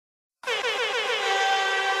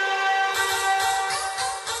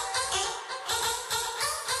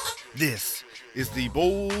This is the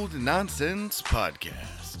Bold Nonsense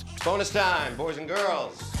Podcast. Bonus time, boys and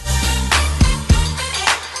girls.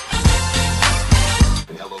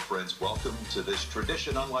 Hello, friends. Welcome to this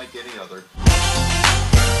tradition unlike any other.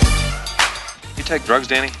 You take drugs,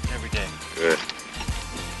 Danny? Every day. Good.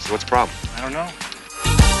 So what's the problem? I don't know.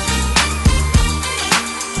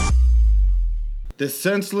 The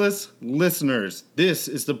senseless listeners, this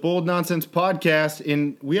is the Bold Nonsense Podcast,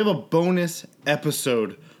 and we have a bonus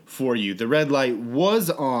episode for you. The red light was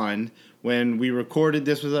on when we recorded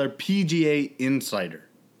this with our PGA insider.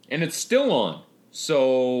 And it's still on,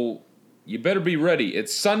 so you better be ready.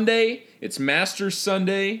 It's Sunday, it's Masters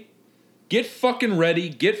Sunday. Get fucking ready,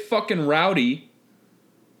 get fucking rowdy.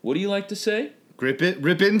 What do you like to say? Grip it,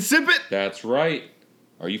 rip it, and sip it! That's right.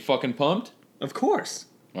 Are you fucking pumped? Of course.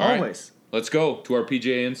 All right. Always. Let's go to our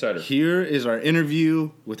PGA insider. Here is our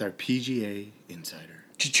interview with our PGA insider.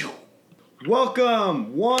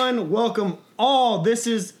 Welcome, one, welcome all. This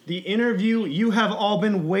is the interview you have all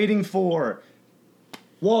been waiting for.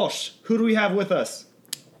 Walsh, who do we have with us?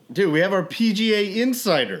 Dude, we have our PGA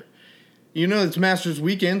insider. You know it's Masters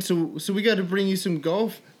weekend, so we got to bring you some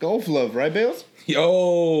golf love, right, Bales?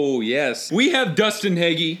 Oh, yes. We have Dustin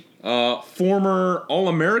Hagee, former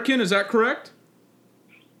All-American, is that correct?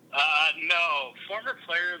 No, former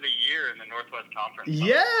player of the year in the Northwest Conference.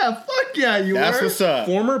 Yeah, fuck yeah, you That's were. what's up.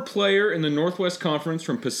 Former player in the Northwest Conference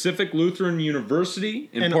from Pacific Lutheran University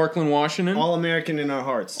in And Parkland, Washington. All-American in our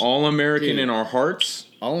hearts. All-American Dude. in our hearts.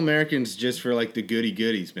 All-Americans just for, like, the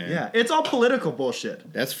goodies, man. Yeah, it's all political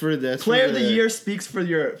bullshit. That's for Player of the year speaks for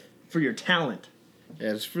your talent.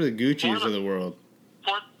 Yeah, it's for the Gucci's of the world.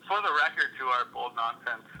 For the record, to our Bold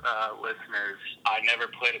Nonsense listeners, I never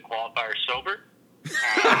played a qualifier sober.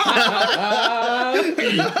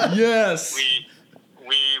 Yes.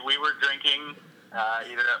 We were drinking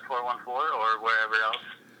either at 414 or wherever else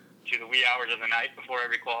to the wee hours of the night before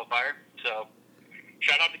every qualifier. So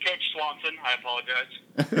shout out to Coach Swanson. I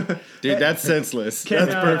apologize. Dude, that's senseless.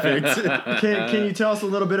 That's perfect. Can you tell us a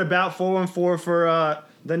little bit about 414 for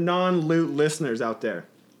the non-loot listeners out there?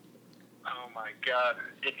 Oh my God.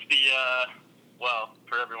 It's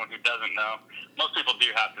for everyone who doesn't know, most people do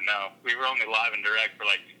have to know. We were only live and direct for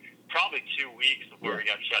probably 2 weeks before we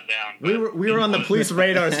got shut down. We were on the police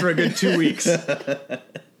radars for a good 2 weeks. Yeah,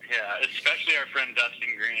 especially our friend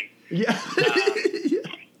Dustin Green. Yeah.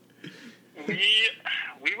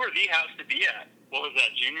 We were the house to be at. What was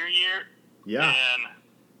that, junior year? Yeah. And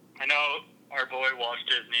I know our boy Walsh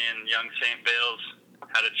Disney and young St. Bales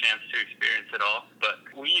had a chance to experience it all, but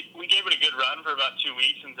we gave it a good run for about 2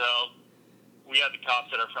 weeks until we had the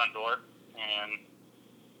cops at our front door and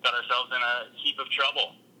got ourselves in a heap of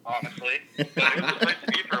trouble, honestly. But it was a place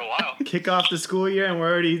to be for a while. Kick off the school year and we're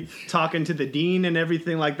already talking to the dean and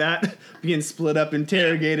everything like that, being split up,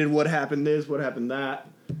 interrogated, what happened this, what happened that.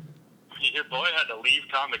 Your boy had to leave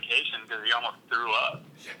convocation because he almost threw up.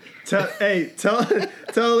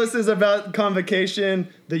 Tell listeners about Convocation,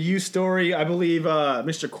 the U story. I believe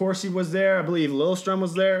Mr. Corsi was there. I believe Lilstrom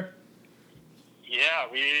was there. Yeah,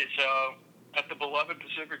 so at the beloved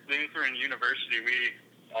Pacific Lutheran University,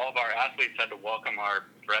 all of our athletes had to welcome our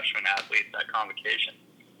freshman athletes at Convocation.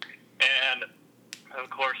 And of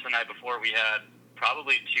course, the night before we had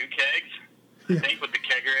probably 2 kegs, I think, with the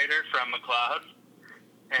kegerator from McLeod.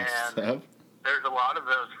 And there's a lot of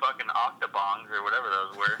those fucking octobongs or whatever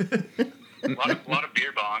those were. a lot of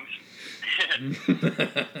beer bongs. And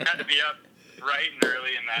had to be up bright and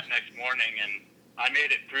early in that next morning, and I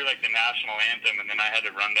made it through the national anthem, and then I had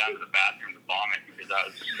to run down to the bathroom to vomit because I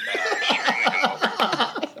was extremely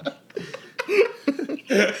hungover.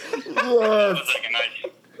 It was a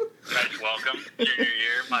nice welcome. Junior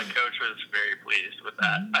year, my coach was very pleased with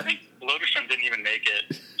that. I think Loderstrom didn't even make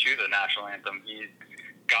it to the national anthem. He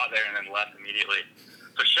got there and then left immediately.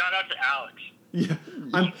 So shout out to Alex. Yeah,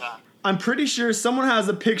 I'm pretty sure someone has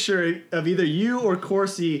a picture of either you or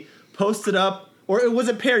Corsi posted up, or was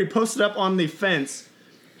it Perry posted up on the fence,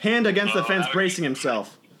 hand against the fence, bracing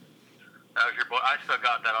himself. That was your boy. I still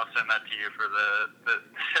got that. I'll send that to you for the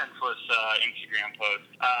senseless Instagram post.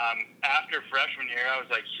 After freshman year, I was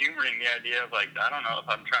humoring the idea of I don't know if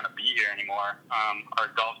I'm trying to be here anymore. Our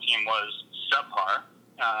golf team was subpar.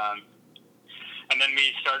 And then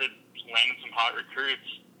we started landing some hot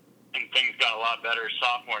recruits, and things got a lot better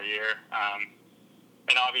sophomore year.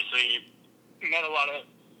 And obviously met a lot of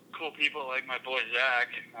cool people like my boy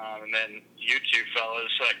Zach, and then you two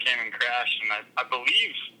fellas came and crashed. And I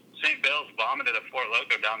believe St. Bale's vomited a Four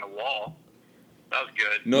Loko down the wall. That was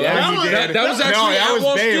good. No, Yeah, that, you was, did. that was No, actually that at was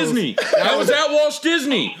Walsh Bales. Disney. That was at Walsh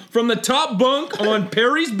Disney from the top bunk on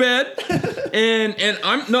Perry's bed, and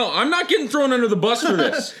I'm not getting thrown under the bus for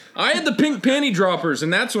this. I had the pink panty droppers,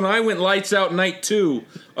 and that's when I went lights out night 2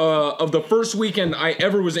 of the first weekend I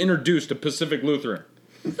ever was introduced to Pacific Lutheran.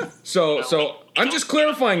 So I'm just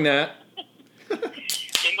clarifying that. In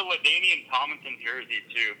the LaDainian Tomlinson jersey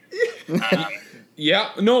too.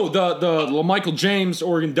 Yeah, no, the Michael James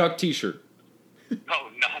Oregon Duck T-shirt. Oh,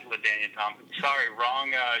 not LaDainian Thompson. Sorry,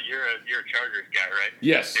 wrong. You're a Chargers guy, right?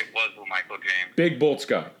 Yes. It was Michael James. Big Bolts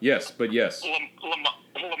guy. Yes, but yes.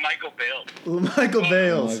 Michael Bales. Michael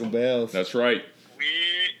Bales. Michael Bales. That's right.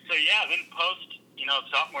 Then post,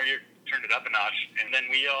 sophomore year, turned it up a notch, and then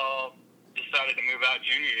we all decided to move out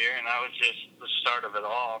junior year, and that was just the start of it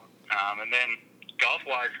all. And then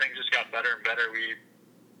golf-wise, things just got better and better.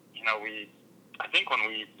 I think when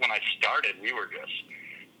I started, we were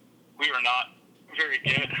not very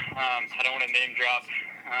good. I don't want to name drop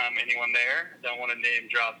anyone there. Don't want to name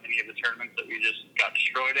drop any of the tournaments that we just got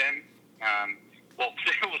destroyed in. We'll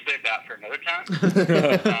save that for another time.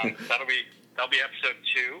 That'll be episode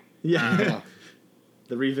 2. Yeah.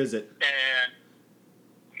 The revisit.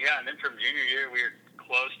 And then from junior year we were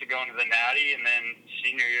close to going to the Natty, and then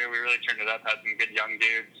senior year we really turned it up. Had some good young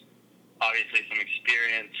dudes, obviously some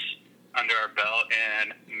experience under our belt,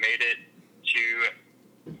 and made it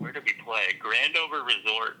to, where did we play? Grandover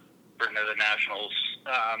Resort for the Nationals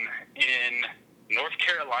in North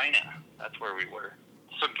Carolina. That's where we were.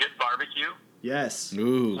 Some good barbecue. Yes.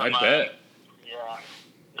 Ooh. I bet. Yeah.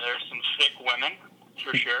 There's some sick women,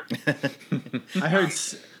 for sure. I heard.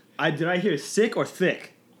 Did I hear sick or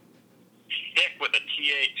thick? Thick with a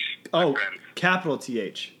TH. Oh, my friend. capital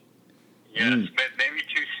TH. Yes, maybe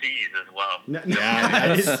 2 C's as well. Nice.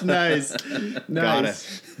 Got it.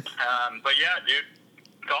 But yeah, dude,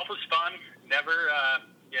 golf was fun. Never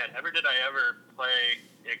did I ever play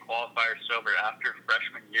a qualifier sober after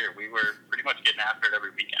freshman year. We were pretty much getting after it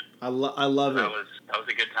every weekend. I love That it. was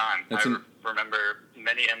a good time. Remember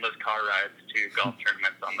many endless car rides to golf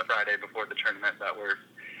tournaments on the Friday before the tournament that were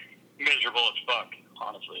miserable as fuck,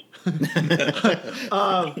 honestly.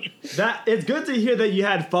 That it's good to hear that you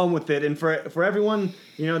had fun with it, and for everyone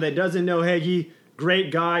that doesn't know Heggie,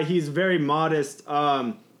 great guy. He's very modest.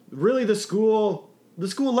 Really, the school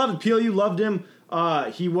loved him. PLU loved him.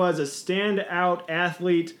 He was a standout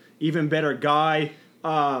athlete, even better guy.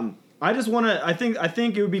 I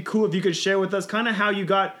think it would be cool if you could share with us kind of how you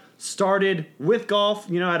got started with golf.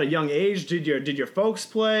 At a young age, did your folks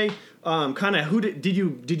play? Kind of did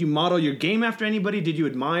you model your game after anybody? Did you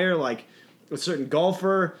admire like a certain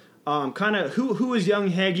golfer? Kind of who was young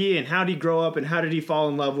Heggie, and how did he grow up, and how did he fall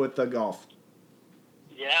in love with golf?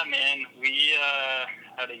 Yeah, man, we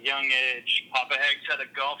at a young age, Papa Heggs had a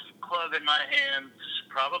golf club in my hands,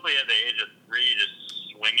 probably at the age of 3,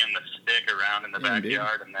 just swinging the stick around in the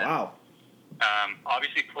backyard, and then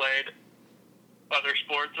obviously played other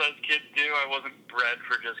sports as kids do. I wasn't bred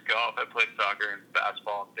for just golf. I played soccer and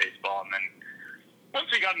basketball and baseball, and then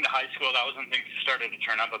once we got into high school, that was when things started to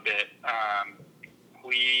turn up a bit.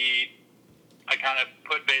 I kind of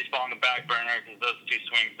put baseball on the back burner because those two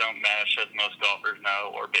swings don't mesh, as most golfers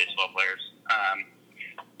know, or baseball players.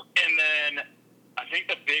 And then I think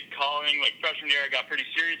the big calling, like freshman year, I got pretty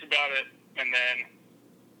serious about it. And then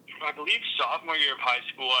I believe sophomore year of high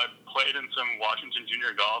school, I played in some Washington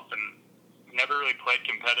junior golf and never really played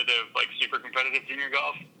competitive, like super competitive junior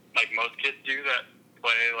golf, like most kids do that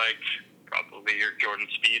play like probably your Jordan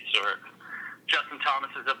Spieths or Justin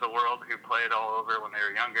Thomases of the world who played all over when they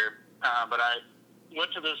were younger. But I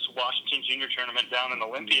went to this Washington junior tournament down in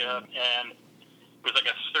Olympia, and it was like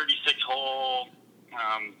a 36-hole,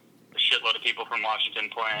 a shitload of people from Washington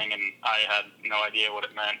playing, and I had no idea what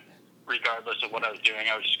it meant. Regardless of what I was doing,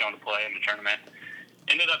 I was just going to play in the tournament.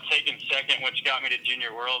 Ended up taking second, which got me to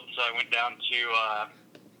Junior World, so I went down to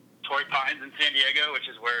Torrey Pines in San Diego, which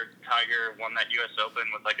is where Tiger won that U.S. Open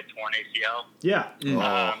with like a torn ACL. Yeah. And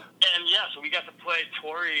yeah, so we got to play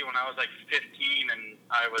Torrey when I was like 15, and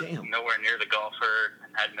I was nowhere near the golfer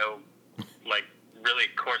and had no like really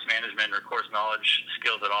course management or course knowledge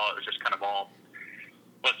skills at all. It was just kind of all,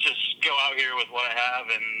 let's just go out here with what I have,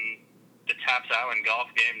 and the taps out and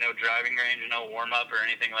golf game, no driving range, no warm up or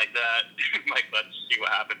anything like that. Like, let's see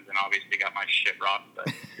what happens, and obviously got my shit rocked.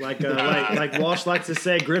 But like Walsh likes to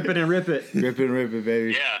say, grip it and rip it. Rip it,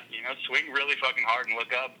 baby. yeah, swing really fucking hard and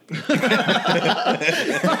look up.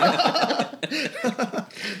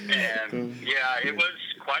 And yeah, it was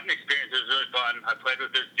quite an experience. It was really fun. I played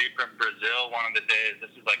with this dude from Brazil one of the days.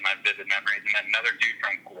 This is like my vivid memories, and then another dude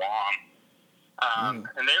from Guam.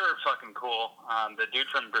 And they were fucking cool. The dude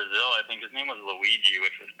from Brazil, I think his name was Luigi,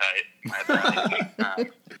 which was tight.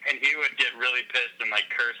 And he would get really pissed and like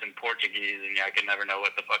curse in Portuguese, and I could never know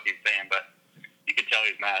what the fuck he was saying, but you could tell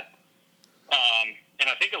he's mad. And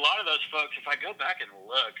I think a lot of those folks, if I go back and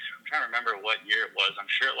look, I'm trying to remember what year it was. I'm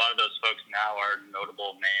sure a lot of those folks now are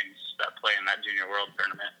notable names that play in that Junior World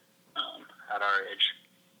Tournament at our age.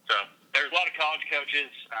 So there's a lot of college coaches.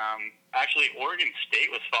 Actually, Oregon State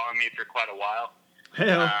was following me for quite a while.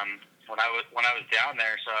 When I was down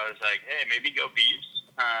there, so I was like, hey, maybe go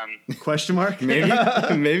Beavs. Question mark? Maybe.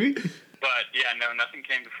 Maybe. But yeah, no, nothing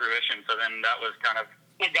came to fruition. So then that was kind of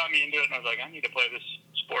what got me into it, and I was like, I need to play this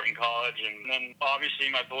sport in college. And then obviously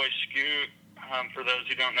my boy Scoot, for those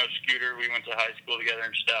who don't know Scooter, we went to high school together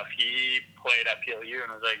and stuff. He played at PLU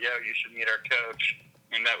and was like, yo, you should meet our coach.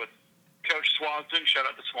 And that was Coach Swanson. Shout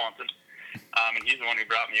out to Swanson. And he's the one who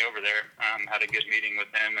brought me over there. Had a good meeting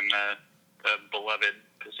with him in the beloved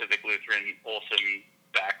Pacific Lutheran Olson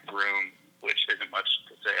back room, which isn't much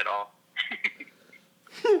to say at all.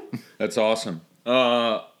 That's awesome.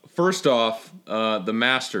 First off, the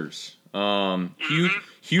Masters.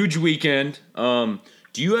 Huge weekend.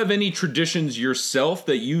 Do you have any traditions yourself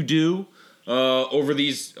that you do over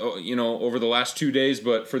these, over the last 2 days,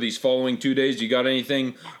 but for these following 2 days? You got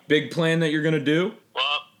anything big planned that you're going to do?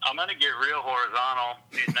 Well, I'm going to get real horizontal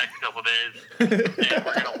these next couple days, and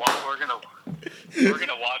we're going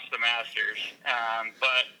to watch the Masters.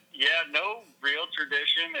 But yeah, no real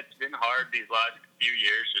tradition. It's been hard these last few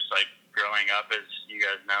years, just like growing up, as you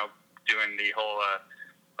guys know, doing the whole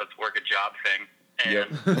let's work a job thing. And,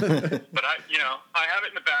 but I have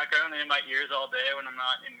it in the background and in my ears all day when I'm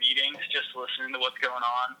not in meetings, just listening to what's going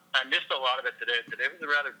on. I missed a lot of it today. Today was a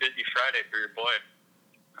rather busy Friday for your boy.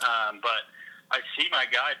 But I see my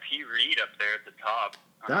guy P. Reed up there at the top.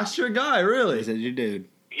 That's your guy, really? Is that your dude?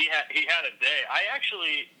 He had a day.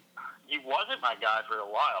 He wasn't my guy for a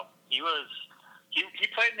while. He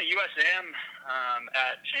played in the USM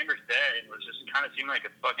at Chambers Day and was just kind of seemed like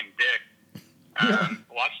a fucking dick.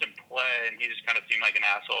 Watched him play, and he just kind of seemed like an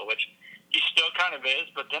asshole, which he still kind of is.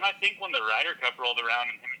 But then I think when the Ryder Cup rolled around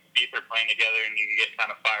and him and Spieth are playing together, and you get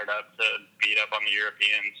kind of fired up to beat up on the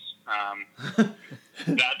Europeans,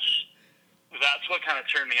 that's what kind of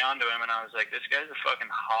turned me on to him. And I was like, this guy's a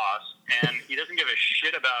fucking hoss, and he doesn't give a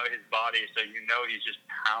shit about his body, so you know he's just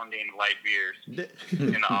pounding light beers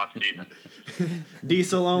in the off season.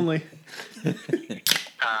 Diesel only.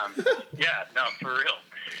 Yeah, no, for real.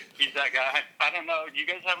 He's that guy. I don't know. Do you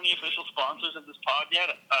guys have any official sponsors of this pod yet?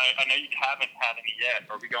 I know you haven't had any yet.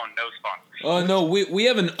 Or are we going no sponsors? No, we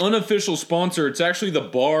have an unofficial sponsor. It's actually the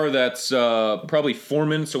bar that's probably 4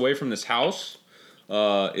 minutes away from this house.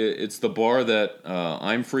 It's the bar that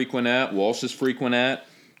I'm frequent at, Walsh is frequent at.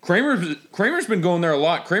 Kramer's been going there a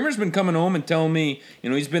lot. Kramer's been coming home and telling me,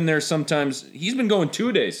 he's been there sometimes. He's been going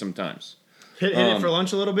 2 days sometimes. Hit it for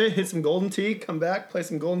lunch a little bit, hit some golden tea, come back, play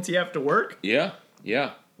some golden tea after work. Yeah.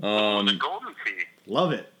 The golden tea.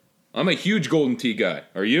 Love it. I'm a huge golden tea guy.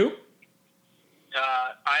 Are you?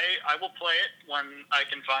 I will play it when I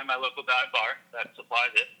can find my local dive bar that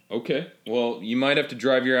supplies it. Okay. Well, you might have to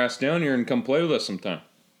drive your ass down here and come play with us sometime.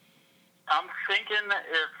 I'm thinking that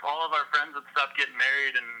if all of our friends would stop getting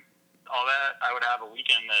married and all that, I would have a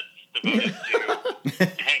weekend that's devoted to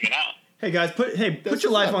hanging out. Hey guys, put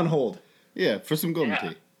your life on hold. Yeah, for some golden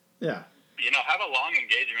tea. Yeah. Have a long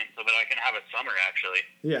engagement so that I can have a summer, actually.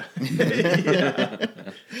 Yeah.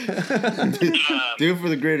 Do it for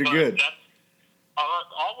the greater good.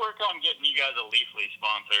 I'll work on getting you guys a Leafly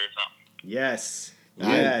sponsor or something. Yes.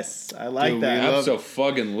 I like that.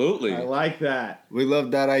 Abso-fucking-lutely. I like that. We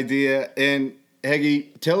love that idea. And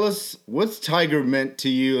Heggy, tell us, what's Tiger meant to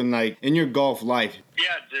you in your golf life?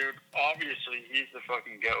 Yeah, dude. Obviously, he's the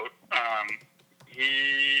fucking GOAT. I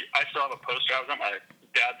still have a poster. I was at my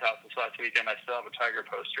dad's house this last weekend. I still have a Tiger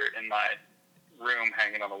poster in my room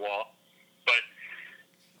hanging on the wall. But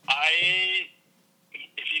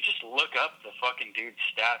if you just look up the fucking dude's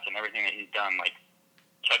stats and everything that he's done, like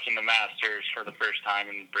touching the Masters for the first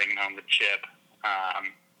time and bringing home the chip,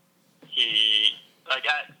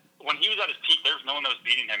 when he was at his peak, there was no one that was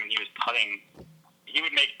beating him, and he was putting. He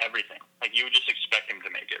would make everything. Like, you would just expect him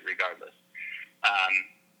to make it regardless.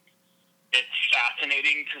 It's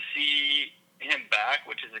fascinating to see him back,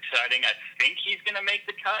 which is exciting. I think he's going to make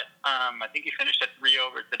the cut. I think he finished at 3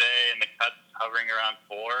 over today, and the cut's hovering around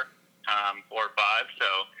 4 or 5. So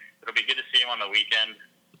it'll be good to see him on the weekend.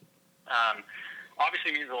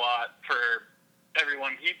 Obviously means a lot for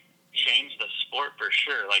everyone. He changed the sport for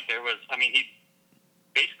sure. Like, he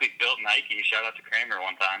basically built Nike. Shout out to Kramer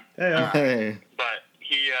one time. Hey. But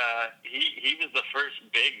he he was the first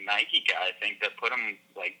big Nike guy, I think, that put him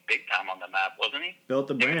like big time on the map, wasn't he? Built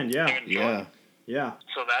the brand, yeah. Yeah.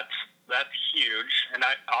 So that's huge, and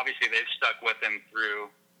obviously they've stuck with him through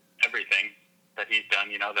everything that he's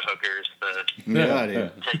done. You know, the hookers,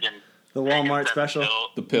 Dude. taking The Walmart taking special.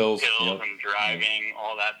 The pills. pills Yep. and driving,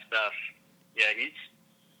 all that stuff. Yeah, he's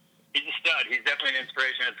a stud. He's definitely an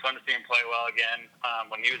inspiration. It's fun to see him play well again.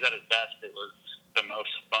 When he was at his best, it was the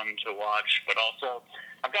most fun to watch. But also,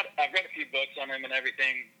 I've read a few books on him and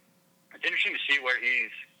everything. It's interesting to see where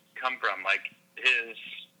he's come from. Like his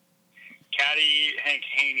caddy Hank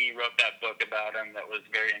Haney wrote that book about him. That was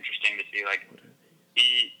very interesting to see. Like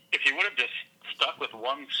if he would have just stuck with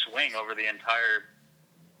one swing over the entire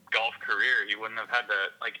golf career, he wouldn't have had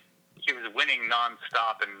to like. He was winning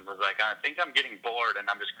nonstop and was like, I think I'm getting bored and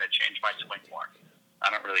I'm just going to change my swing more. I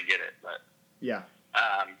don't really get it, but Yeah.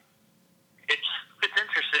 it's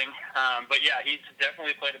interesting. But yeah, he's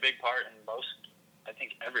definitely played a big part in most, I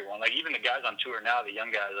think everyone, like even the guys on tour now, the young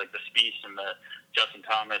guys like the Spieth and the Justin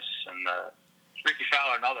Thomas and the Ricky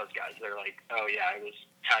Fowler and all those guys. They're like, oh yeah, it was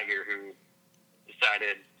Tiger who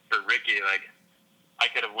decided for Ricky, like I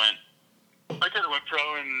could have went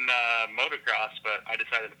pro in motocross, but I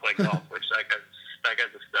decided to play golf, which that guy's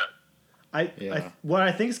a stud. What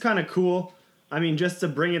I think is kind of cool, I mean, just to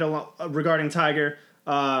bring it along regarding Tiger,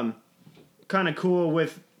 kind of cool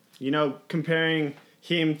with, comparing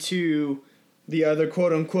him to the other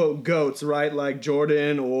quote unquote GOATs, right? Like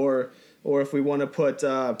Jordan or if we want to put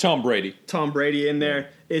Tom Brady in there.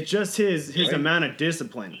 It's just his amount of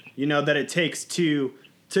discipline, that it takes to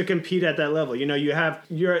compete at that level. You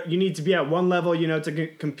need to be at one level, to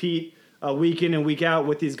compete week in and week out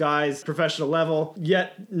with these guys, professional level,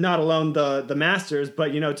 yet not alone the Masters,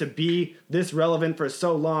 but, to be this relevant for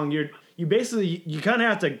so long, you kind of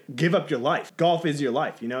have to give up your life. Golf is your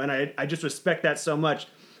life, and I just respect that so much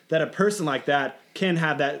that a person like that can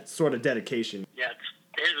have that sort of dedication. Yeah,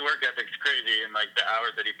 his work ethic's crazy and, like, the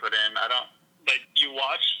hours that he put in. You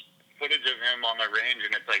watch footage of him on the range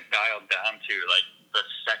and it's, like, dialed down to, like, the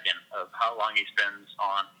second of how long he spends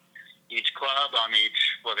on each club, on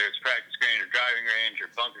each, whether it's practice green or driving range or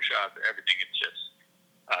bunker shop or everything. It's just,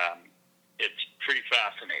 it's pretty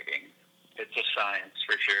fascinating. It's a science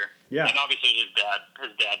for sure. Yeah. And obviously his dad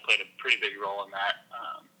played a pretty big role in that.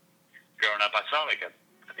 Growing up, I saw I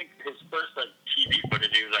think his first TV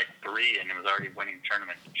footage, he was 3 and he was already winning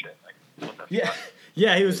tournaments and shit. What the fuck?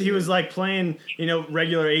 Yeah, he was like playing,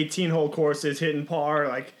 regular 18-hole courses, hitting par,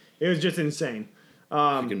 it was just insane.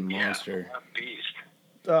 Freaking monster. Yeah, beast.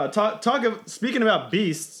 Speaking about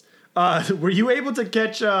beasts, were you able to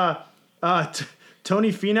catch Tony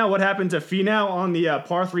Finau? What happened to Finau on the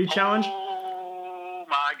par 3 challenge? Oh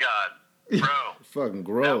my God, bro! Fucking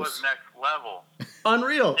gross. That was next level.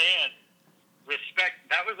 Unreal. And respect.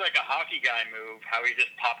 That was like a hockey guy move. How he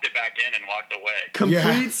just popped it back in and walked away.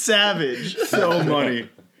 Complete savage. So money.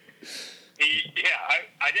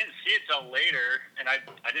 I didn't see it till later, and I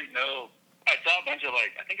didn't know. I saw a bunch of I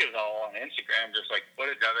think it was all on Instagram, just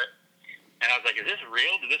footage of it. And I was like, is this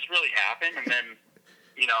real? Did this really happen? And then,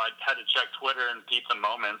 I had to check Twitter and peep the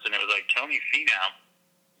moments, and it was Tony Finau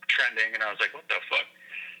trending, and I was like, what the fuck?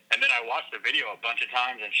 And then I watched the video a bunch of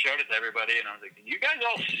times and showed it to everybody, and I was like, did you guys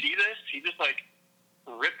all see this? He just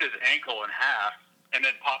ripped his ankle in half and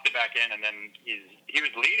then popped it back in, and then he was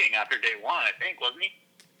leading after day 1, I think, wasn't he?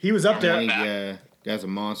 He was up there. Yeah, that's a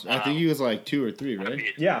monster. I think he was 2 or 3, right?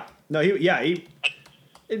 Yeah. No, it's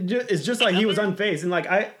just he was unfazed, and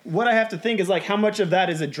what I have to think is how much of that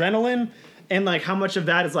is adrenaline, and how much of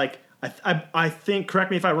that is I think,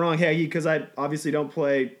 correct me if I'm wrong, Haggy, because I obviously don't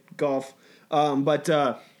play golf, but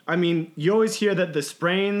I mean, you always hear that the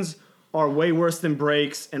sprains are way worse than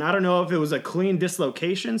breaks, and I don't know if it was a clean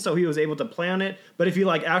dislocation, so he was able to play on it, but if he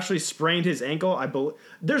actually sprained his ankle,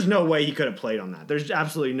 there's no way he could have played on that. There's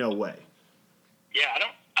absolutely no way. Yeah, I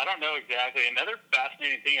don't know exactly. Another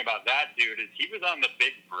fascinating thing about that dude is he was on the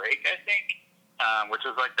Big Break, I think, which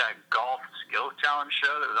was that golf skills challenge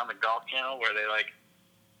show that was on the Golf Channel where they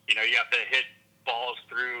you have to hit balls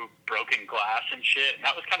through broken glass and shit. And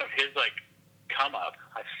that was kind of his come up,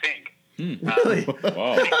 I think. Really?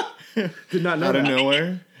 Wow. Did not know Out of that.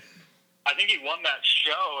 nowhere. I think he won that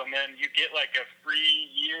show, and then you get a free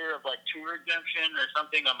year of tour exemption or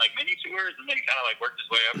something on mini tours, and then he kind of worked his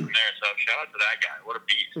way up from there. So shout out to that guy. What a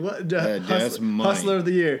beast. That's money. Hustler of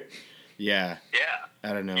the year. Yeah. Yeah.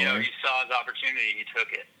 Out of nowhere. He saw his opportunity, he took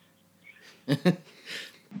it.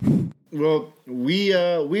 Well, we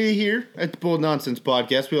here at the Bold Nonsense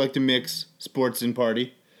Podcast, we like to mix sports and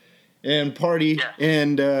party. And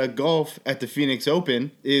golf at the Phoenix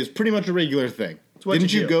Open is pretty much a regular thing.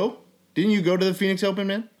 Didn't you go? Didn't you go to the Phoenix Open,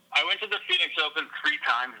 man? I went to the Phoenix Open 3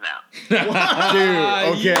 times now.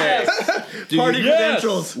 Dude, okay. Yes. Dude, Party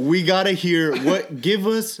credentials. we gotta hear give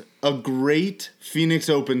us a great Phoenix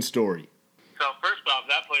Open story. So first off,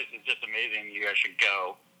 that place is just amazing. You guys should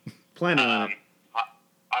go. Planning on it.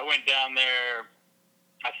 I went down there.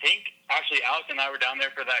 I think actually Alex and I were down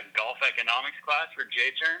there for that golf economics class for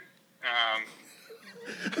J-Turn.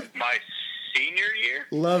 My senior year.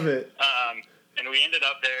 Love it. And we ended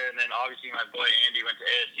up there, and then obviously my boy Andy went to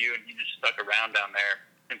ASU, and he just stuck around down there.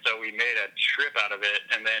 And so we made a trip out of it.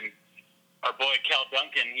 And then our boy Cal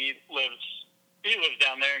Duncan, he lives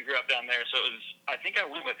down there and grew up down there. So it was, I think I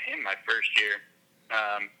went with him my first year.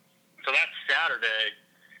 So that Saturday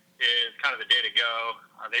is kind of the day to go.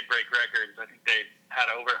 They break records. I think they had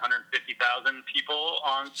over 150,000 people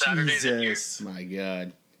on Saturday this year. Jesus. My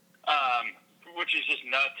God. Which is just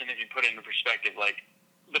nuts. And if you put it into perspective, like,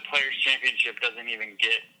 the Players' Championship doesn't even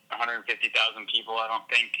get 150,000 people, I don't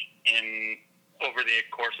think, over the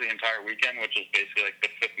course of the entire weekend, which is basically like the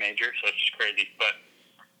 5th major, so it's just crazy. But,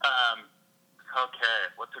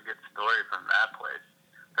 okay, what's a good story from that place?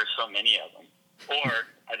 There's so many of them. Or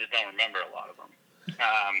I just don't remember a lot of them.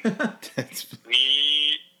 I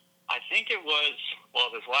think it was,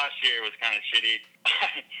 this last year was kind of shitty.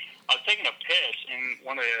 I was taking a piss in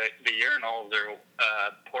one of the urinals or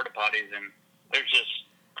porta potties, and it's just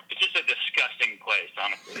a disgusting place,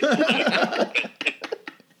 honestly.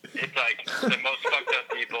 It's like the most fucked up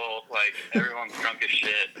people, like everyone's drunk as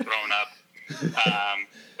shit, thrown up.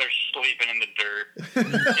 They're sleeping in the dirt.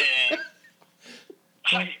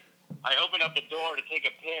 And I opened up the door to take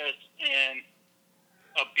a piss, and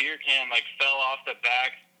a beer can fell off the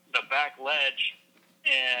back ledge,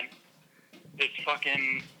 and this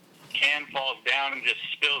fucking can falls down and just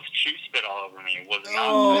spills chew spit all over me. It was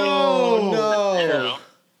not No.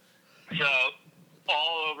 So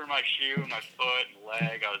all over my shoe, my foot, and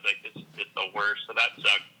leg, I was like, this is just the worst. So that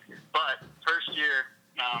sucked. But first year,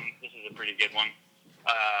 this is a pretty good one.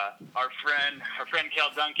 Our friend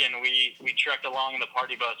Cal Duncan, we trekked along in the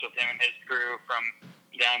party bus with him and his crew from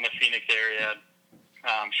down the Phoenix area.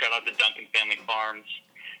 Shout out to Duncan Family Farms,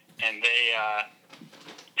 and they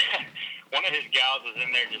one of his gals was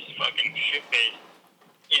in there just fucking shit-faced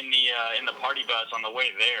in the party bus on the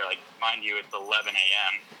way there. Like, mind you, it's 11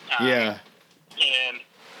 a.m. Yeah. And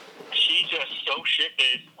she's just so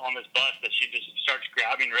shit-faced on this bus that she just starts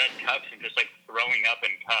grabbing red cups and just throwing up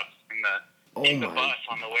in cups in the bus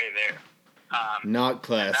on the way there. Not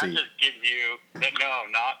classy. That just gives you no,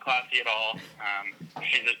 not classy at all.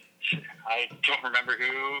 I don't remember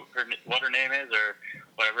what her name is or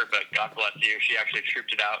whatever, but God bless you. She actually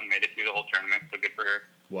trooped it out and made it through the whole tournament, so good for her.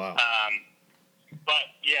 Wow. But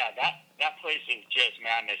yeah, that place is just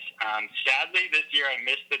madness. Sadly, this year I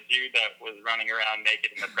missed the dude that was running around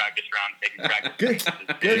naked in the practice round taking practice.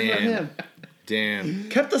 Good for him. Damn.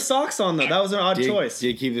 Kept the socks on though. That was an odd choice.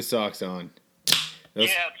 Did keep the socks on. Yeah,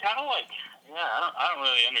 it's kind of I don't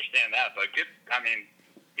really understand that, but good. I mean,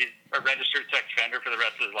 he's a registered sex offender for the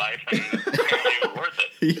rest of his life, and it was worth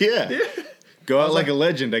it. Yeah. Go out like a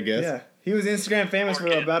legend, I guess. Yeah. He was Instagram famous for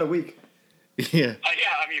about a week. Yeah.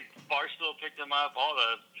 Yeah, I mean, Barstool picked him up. All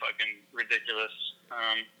the fucking ridiculous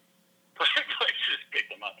places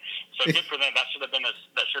picked him up. So good for them. That should have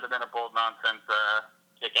been a bold nonsense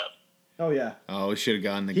pickup. Oh yeah. Oh, we should have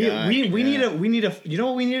gotten the guy. We need a. You know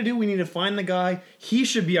what we need to do? We need to find the guy. He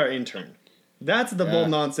should be our intern. That's the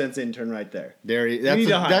bold nonsense intern right there.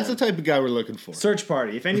 That's the type of guy we're looking for. Search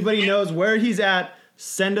party. If anybody knows where he's at,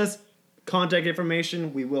 send us contact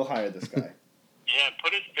information. We will hire this guy. Yeah,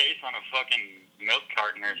 put his face on a fucking milk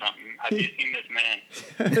carton or something. Have you seen this man?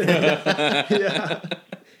 Yeah.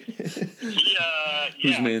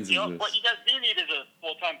 Whose man's is this? What you guys do need is a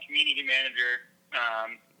full-time community manager.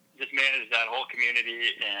 Just manage that whole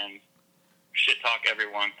community and shit talk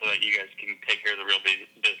everyone so that you guys can take care of the real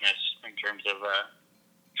business in terms of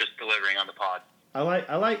just delivering on the pod. I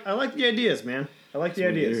like the ideas, man. I like the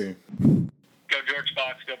ideas. Go George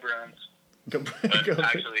Fox, go Bruins. Go.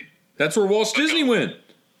 Actually, That's where Walt Disney went.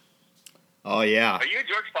 Oh, yeah. are you a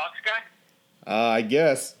George Fox guy? I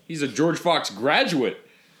guess. He's a George Fox graduate.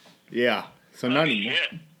 Yeah. So not anymore.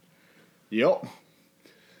 Shit. Yep.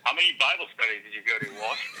 How many Bible studies did you go to,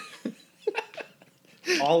 Walt?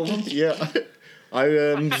 All of them? Yeah. I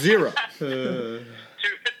am 0. two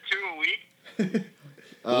a week?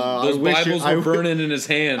 Those Bibles were burning in his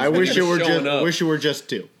hands. I wish it were showing up. just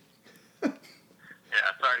 2. Yeah,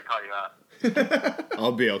 sorry to call you out.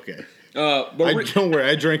 I'll be okay. But Don't worry,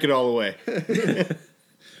 I drank it all away.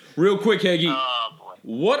 real quick, Heggy, Oh, boy.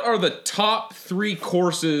 what are the top 3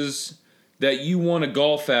 courses that you want to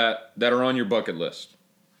golf at that are on your bucket list?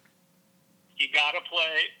 you got to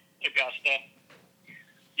play Augusta.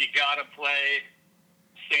 You got to play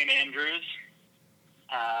St. Andrews.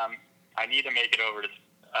 I need to make it over to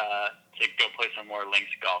go play some more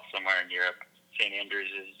links golf somewhere in Europe. St. Andrews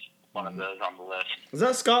is one of those on the list. Is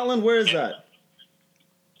that Scotland? Where is that?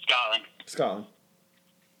 Scotland.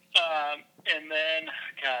 And then,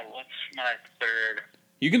 God, what's my third?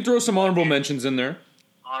 You can throw some honorable mentions in there.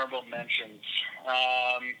 Honorable mentions.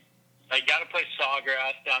 I got to play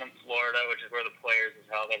Sawgrass down in Florida, which is where the Players is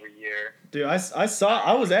held every year. Dude, I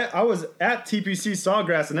was at TPC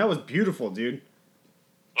Sawgrass, and that was beautiful, dude.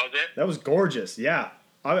 Was it? That was gorgeous. Yeah.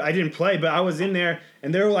 I didn't play, but I was in there,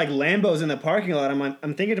 and there were like Lambos in the parking lot.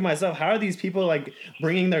 I'm thinking to myself, how are these people like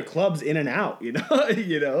bringing their clubs in and out? You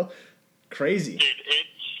know, crazy. Dude,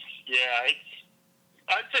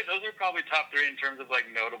 I'd say those are probably top three in terms of like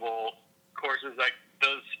notable courses. Like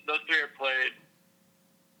those three are played.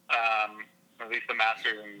 At least the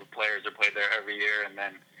Masters and the Players are played there every year, and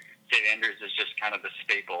then St. Andrews is just kind of the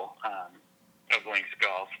staple of links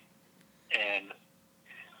golf. And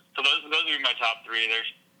so those would be my top three.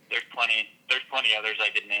 There's plenty others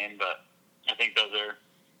I could name, but I think those are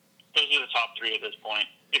the top three at this point.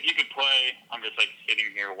 If you could play, I'm just like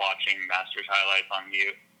sitting here watching Masters highlights on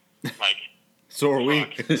mute, like. So are we.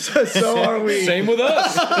 So are we. Same with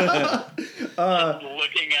us. Just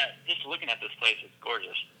looking at this place, it's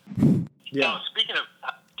gorgeous. Yeah. So speaking of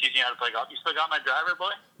teaching you how to play golf, you still got my driver,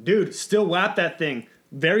 boy? Dude, still whap that thing.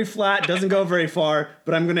 Very flat, doesn't go very far,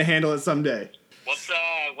 but I'm gonna handle it someday. What's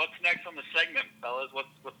next on the segment, fellas? What's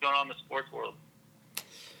going on in the sports world?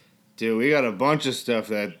 Dude, we got a bunch of stuff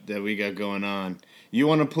that we got going on. You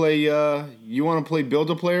want to play Build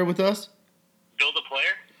a Player with us? Build a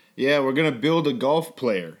player? Yeah, we're gonna build a golf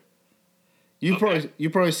player. You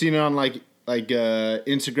probably seen it on like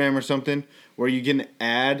Instagram or something where you get an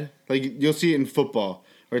ad. Like you'll see it in football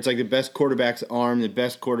where it's like the best quarterback's arm, the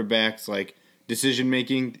best quarterback's like decision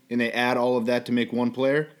making, and they add all of that to make one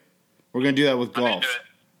player. We're gonna do that with golf. I'm into it.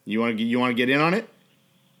 You want to get in on it?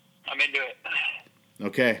 I'm into it.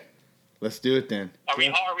 Okay, let's do it then. Are we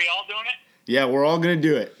all doing it? Yeah, we're all gonna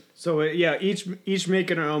do it. So yeah, each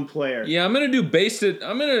making our own player. Yeah, I'm gonna do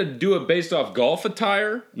it based off golf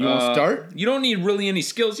attire. You want to start? You don't need really any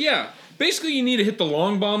skills. Yeah, basically you need to hit the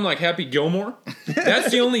long bomb like Happy Gilmore.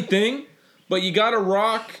 That's the only thing. But you gotta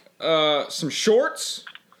rock some shorts,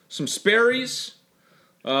 some Sperry's,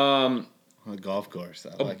 On a golf course,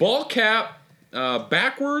 a ball cap,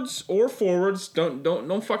 backwards or forwards.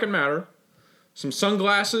 Don't fucking matter. Some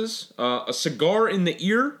sunglasses, a cigar in the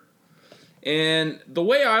ear. And the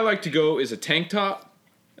way I like to go is a tank top,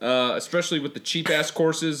 especially with the cheap ass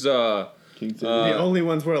courses. The only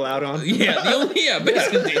ones we're allowed on.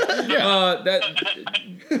 Basically.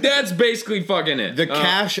 That's basically fucking it. The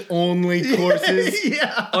cash only courses.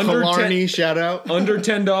 Yeah. Killarney, shout out. Under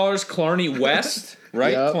 $10, Killarney West,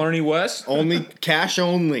 right? Yep. Killarney West. Only cash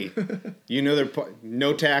only. You know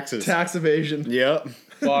no taxes. Tax evasion. Yep.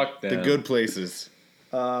 Fuck them. The good places.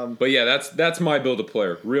 But yeah, that's my build a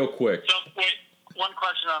player. Real quick. So wait, one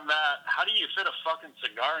question on that: how do you fit a fucking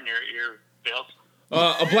cigar in your ear, Bill?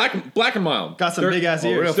 A black and mild. Got some big ass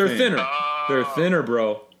ears. They're thin. thinner. They're thinner,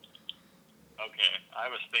 bro. Okay, I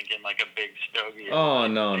was thinking like a big stogie. Oh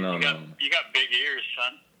no. You got big ears,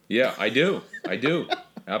 son. Yeah, I do.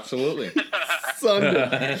 Absolutely.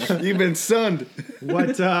 Sunned. You've been sunned.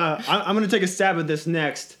 What? I'm gonna take a stab at this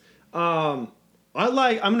next. I'm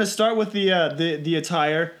gonna start with the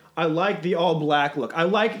attire. I like the all black look. I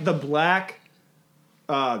like the black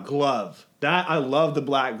glove. I love the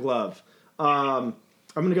black glove. I'm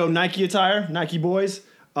gonna go Nike attire, Nike boys.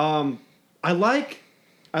 I like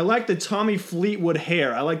the Tommy Fleetwood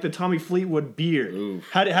hair. I like the Tommy Fleetwood beard. Oof.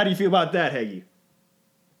 How do you feel about that, Heggie?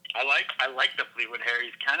 I like the Fleetwood hair.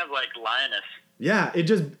 He's kind of like Lioness. Yeah,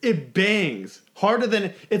 it bangs harder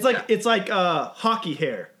than it's like hockey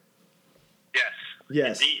hair.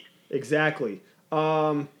 Yes, Indeed. exactly.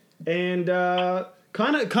 And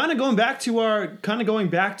kind of going back to our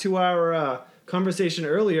conversation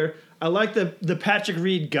earlier. I like the Patrick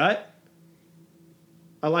Reed gut.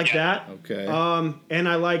 I like that. Okay. And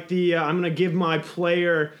I like the. I'm gonna give my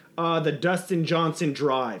player the Dustin Johnson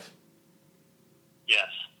drive. Yes.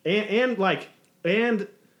 And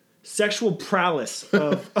sexual prowess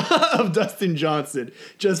of of Dustin Johnson.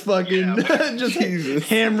 Just fucking just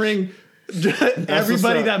hammering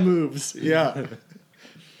everybody that moves. Yeah. Okay.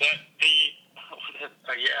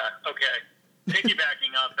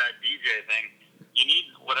 Piggybacking off that DJ thing, you need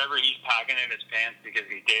whatever he's packing in his pants because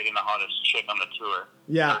he's dating the hottest chick on the tour.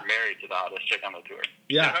 Yeah. Or married to the hottest chick on the tour.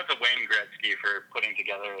 Yeah. Shout out to Wayne Gretzky for putting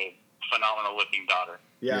together a phenomenal looking daughter.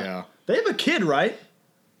 Yeah. Yeah. They have a kid, right?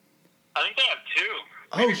 I think they have 2.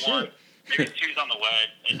 Oh, Maybe shit. 1. Maybe 2's on the way.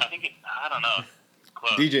 I don't know. It's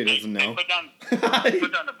close. DJ doesn't know. They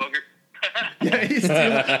put down the booger. Yeah, he's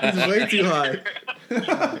way too high.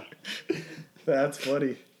 That's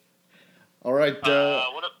funny. All right.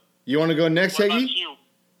 You want to go next, what about Heggy? you,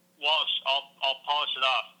 Walsh? I'll polish it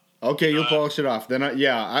off. Okay, you'll polish it off. Then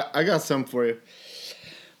I got some for you.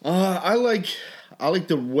 I like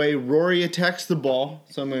the way Rory attacks the ball,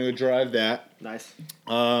 so I'm gonna go drive that. Nice.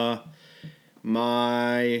 The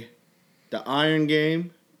iron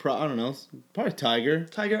game. I don't know. Probably Tiger.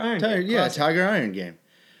 Tiger Iron. Tiger Iron game.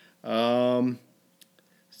 So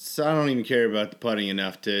I don't even care about the putting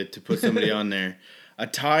enough to put somebody on there. A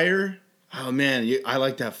tire. Oh man, I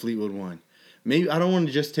like that Fleetwood one. Maybe I don't want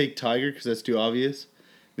to just take Tiger because that's too obvious.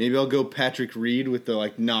 Maybe I'll go Patrick Reed with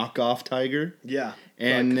the knockoff Tiger. Yeah.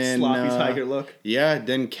 And then sloppy Tiger look. Yeah,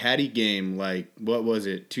 then caddy game, what was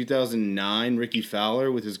it? 2009, Ricky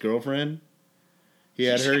Fowler with his girlfriend. He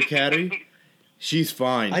had her caddy. She's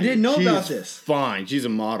fine. I didn't know about this. Fine. She's a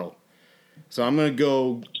model. So I'm gonna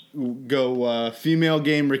go female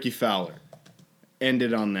game Ricky Fowler. End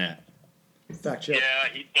it on that. Fact check. Yeah,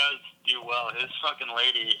 he does do well. His fucking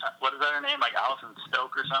lady, what is that her name? Like Allison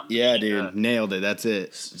Stoke or something? Yeah, dude. Nailed it. That's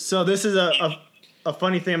it. So this is a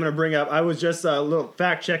funny thing I'm going to bring up. I was just a little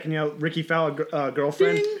fact checking out Ricky Fowler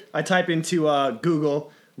girlfriend. Ding. I type into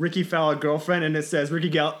Google Ricky Fowler girlfriend, and it says Ricky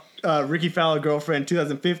Fowler girlfriend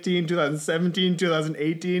 2015, 2017,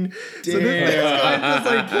 2018. Damn. So this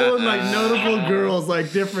guy's just pulling notable girls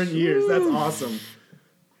different years. That's awesome.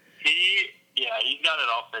 He's got it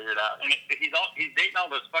all figured out, and he's dating all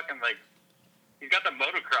those fucking he's got the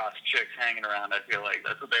motocross chicks hanging around. I feel like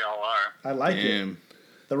that's what they all are. I like it.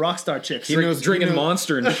 The rock star chicks. He knows drinking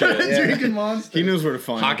Monster and shit. Drinking Monster. He knows where to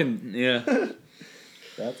find Hawking, yeah.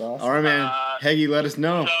 That's awesome. All right, man. Heggy, let us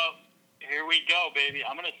know. So here we go, baby.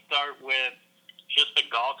 I'm gonna start with just the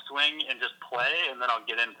golf swing and just play, and then I'll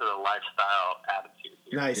get into the lifestyle attitude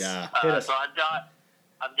here. Nice. Yeah. So I've got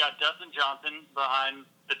Dustin Johnson behind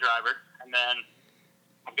the driver, and then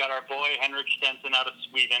I've got our boy Henrik Stenson out of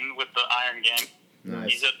Sweden with the iron game.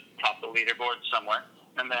 Nice. He's at top of the leaderboard somewhere.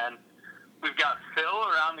 And then we've got Phil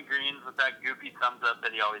around the greens with that goofy thumbs up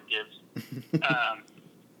that he always gives.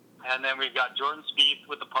 And then we've got Jordan Spieth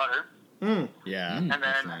with the putter. Yeah. And then,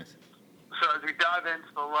 that's nice. so as we dive into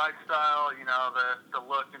the lifestyle, the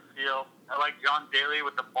look and feel, I like John Daly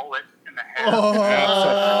with the mullet in the hair.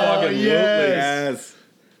 Oh, yes.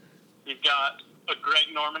 He's got a Greg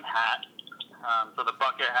Norman hat, so the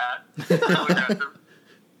bucket hat. The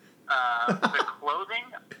clothing,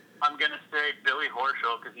 I'm going to say Billy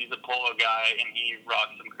Horschel because he's a polo guy and he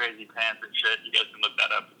rocks some crazy pants and shit. You guys can look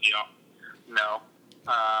that up if you don't know.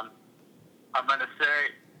 I'm going to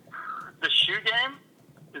say the shoe game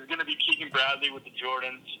is going to be Keegan Bradley with the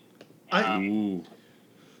Jordans.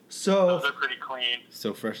 Those are pretty clean.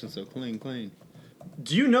 So fresh and so clean.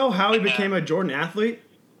 Do you know how he became a Jordan athlete?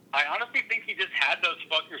 I honestly think he just had those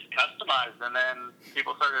fuckers customized, and then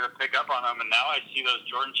people started to pick up on them, and now I see those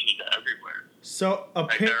Jordan shoes everywhere. So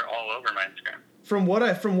they're all over my Instagram. From what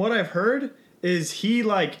I've heard is he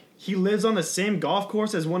lives on the same golf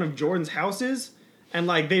course as one of Jordan's houses, and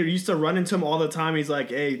they used to run into him all the time. He's like,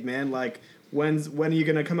 "Hey man, when are you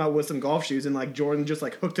gonna come out with some golf shoes?" And Jordan just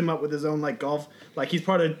hooked him up with his own golf. He's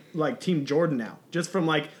part of Team Jordan now, just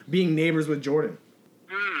from being neighbors with Jordan.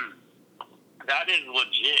 That is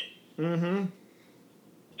legit. Mm-hmm.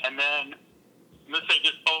 And then, I'm going to say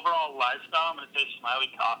just overall lifestyle, I'm going to say Smiley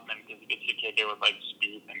Kaufman because he gets to kick it with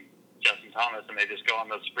Spieth and Justin Thomas and they just go on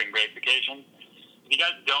those spring break vacations. If you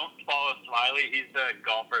guys don't follow Smiley, he's the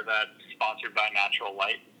golfer that's sponsored by Natural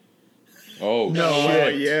Light. Oh, no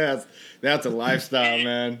shit. Yes. That's a lifestyle,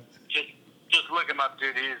 man. Just look him up,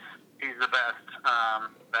 dude. He's the best.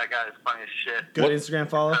 That guy is funny as shit. Good Instagram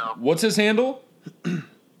follow. So, what's his handle?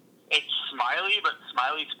 It's Smiley, but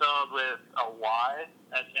Smiley spelled with a Y,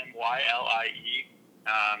 SMYLIE,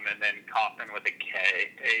 and then Kaufman with a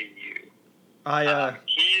KAU.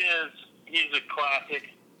 He's a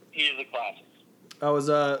classic. He is a classic. I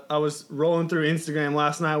was rolling through Instagram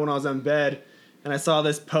last night when I was in bed, and I saw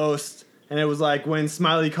this post, and it was when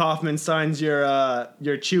Smiley Kaufman signs your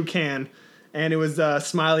chew can, and it was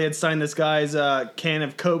Smiley had signed this guy's can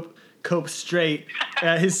of Cope Straight.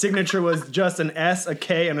 His signature was just an S, a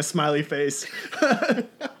K, and a smiley face. He's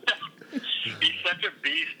such a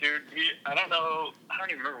beast, dude. I don't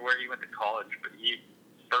even remember where he went to college, but he,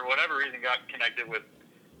 for whatever reason, got connected with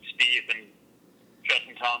Steve and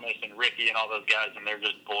Justin Thomas and Ricky and all those guys, and they're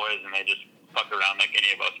just boys, and they just fuck around like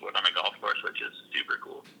any of us would on a golf course, which is super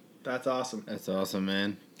cool. That's awesome. That's awesome,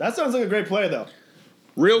 man. That sounds like a great play, though.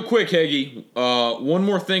 Real quick, Heggie, one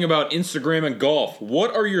more thing about Instagram and golf.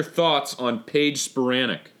 What are your thoughts on Paige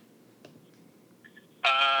Spiranek?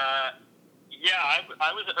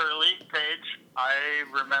 I was early, Paige. I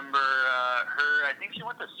remember her. I think she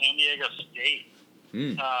went to San Diego State,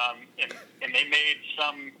 and they made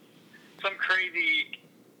some crazy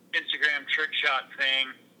Instagram trick shot thing,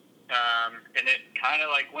 and it kind of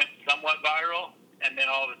like went somewhat viral. And then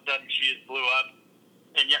all of a sudden, she just blew up.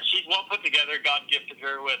 And yeah, she's well put together. God gifted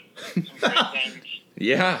her with some great things.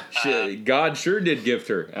 Yeah, God sure did gift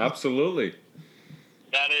her. Absolutely.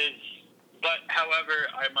 That is, but however,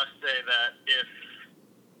 I must say that if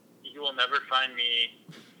you will never find me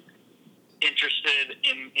interested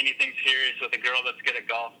in anything serious with a girl that's good at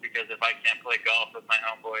golf, because if I can't play golf with my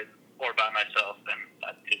homeboys or by myself, then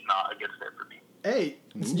that is not a good fit for me. Hey,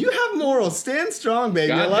 you have morals. Stand strong, baby.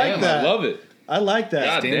 God I like damn, that. I love it. I like that.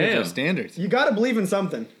 God Standards damn. are standards. You got to believe in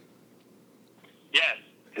something. Yes,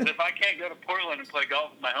 because if I can't go to Portland and play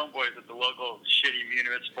golf with my homeboys at the local shitty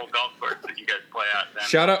municipal golf course that you guys play at, then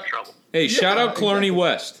Shout I'm out. in trouble. Hey, shout out Clarny exactly.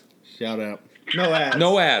 West. Shout out. No ads.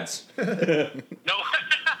 No ads. No.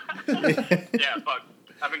 Yeah, fuck.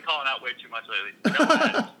 I've been calling out way too much lately. No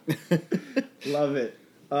ads. Love it.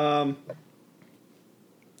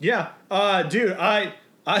 Yeah. Dude, I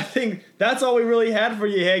think that's all we really had for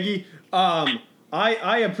you, Heggie.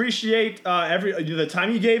 I appreciate the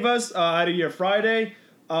time you gave us out of your Friday.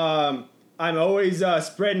 I'm always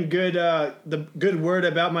spreading the good word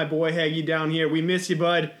about my boy Heggie down here. We miss you,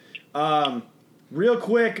 bud. Real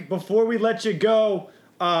quick, before we let you go,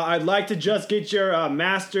 I'd like to just get your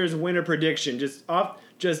Masters winner prediction. Just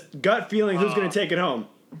gut feeling who's going to take it home.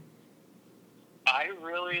 I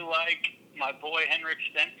really like my boy Henrik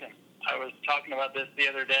Stenson. I was talking about this the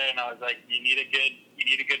other day, and I was like, you need a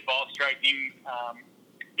good ball striking.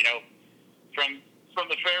 From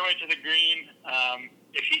the fairway to the green.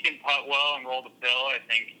 If he can putt well and roll the pill, I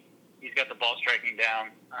think he's got the ball striking down.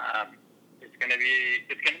 It's gonna be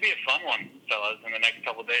a fun one, fellas. In the next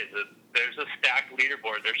couple of days, there's a stacked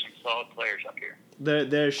leaderboard. There's some solid players up here.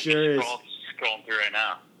 There sure is. Scrolling through right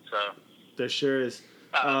now, so There sure is.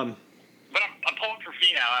 But I'm pulling for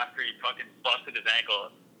Finau after he fucking busted his ankle.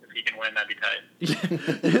 If he can win, that'd be tight.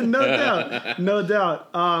 No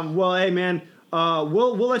doubt. Well, hey man,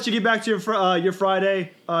 we'll let you get back to your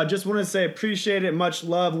Friday. Just want to say appreciate it, much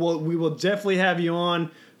love. We will definitely have you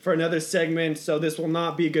on for another segment. So this will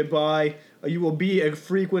not be goodbye. You will be a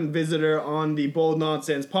frequent visitor on the Bold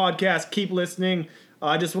Nonsense podcast. Keep listening.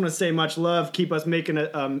 I just want to say much love. Keep making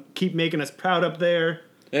us proud up there.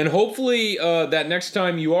 And hopefully that next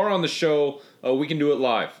time you are on the show, we can do it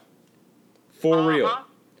live. For real.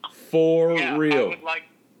 For real. I would like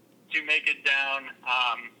to make it down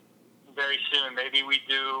very soon. Maybe we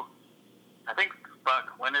do, I think,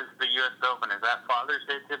 when is the U.S. Open? Is that Father's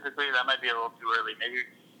Day typically? That might be a little too early.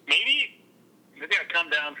 Maybe I'll come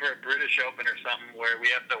down for a British Open or something where we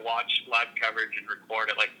have to watch live coverage and record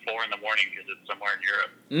at like 4 a.m. because it's somewhere in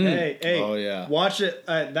Europe. Hey, Oh, yeah. watch it.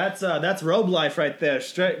 That's robe life right there.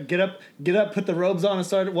 Straight, get up, put the robes on, and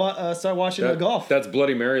start watching the golf. That's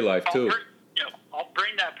Bloody Mary life too. I'll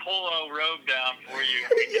bring that polo robe down for you.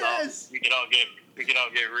 Yes. We could all get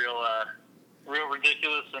real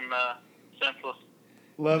ridiculous and senseless.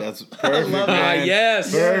 That's perfect, love it. man.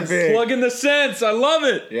 Yes. Perfect. Plug in the sense. I love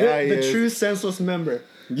it. Yeah, the true senseless member.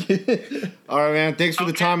 All right, man. Thanks for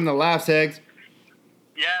the time and the laughs, Eggs.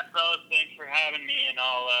 Yeah, fellas, thanks for having me, and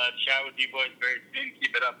I'll chat with you boys very soon.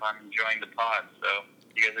 Keep it up. I'm enjoying the pod, so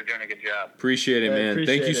you guys are doing a good job. Appreciate it, man.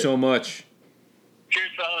 appreciate Thank you it. so much. Cheers,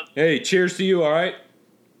 fellas. Hey, cheers to you, all right?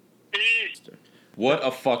 Peace. What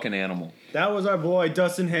a fucking animal. That was our boy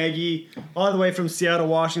Dustin Heggie, all the way from Seattle,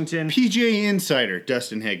 Washington. PGA Insider,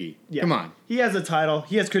 Dustin Heggie. Yeah. Come on. He has a title.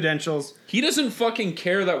 He has credentials. He doesn't fucking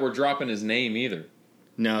care that we're dropping his name either.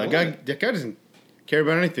 No, that guy doesn't care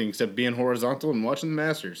about anything except being horizontal and watching the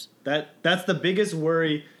Masters. That's the biggest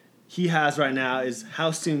worry he has right now is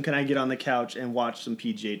how soon can I get on the couch and watch some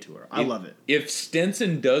PGA Tour. I love it. If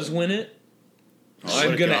Stenson does win it,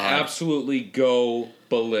 I'm going to absolutely go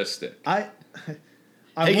ballistic.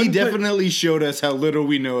 Heggie definitely showed us how little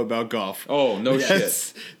we know about golf. Oh, no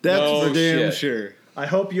shit. That's No for damn shit. sure. I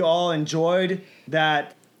hope you all enjoyed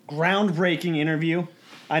that groundbreaking interview.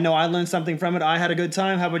 I know I learned something from it. I had a good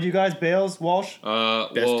time. How about you guys? Bales, Walsh?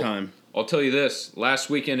 Best time. I'll tell you this. Last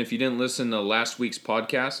weekend, if you didn't listen to last week's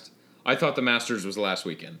podcast, I thought the Masters was last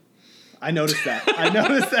weekend. I noticed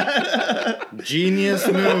that. Genius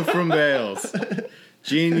move from Bales.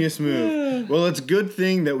 Genius move. Well, it's a good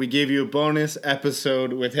thing that we gave you a bonus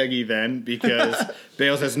episode with Heggie then, because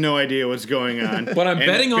Bales has no idea what's going on. But I'm and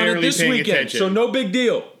betting on it barely this paying weekend, attention. so no big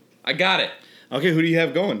deal. I got it. Okay, who do you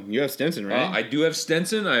have going? You have Stenson, right? I do have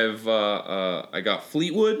Stenson. I got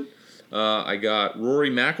Fleetwood. I got Rory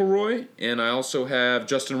McIlroy, and I also have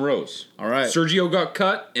Justin Rose. All right. Sergio got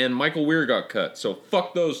cut, and Michael Weir got cut. So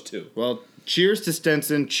fuck those two. Well, cheers to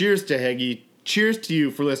Stenson. Cheers to Heggie. Cheers to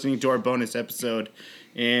you for listening to our bonus episode.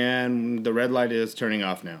 And the red light is turning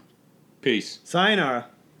off now. Peace. Sayonara.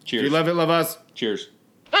 Cheers. If you love it, love us. Cheers.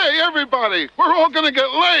 Hey, everybody, we're all going to get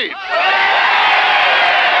laid.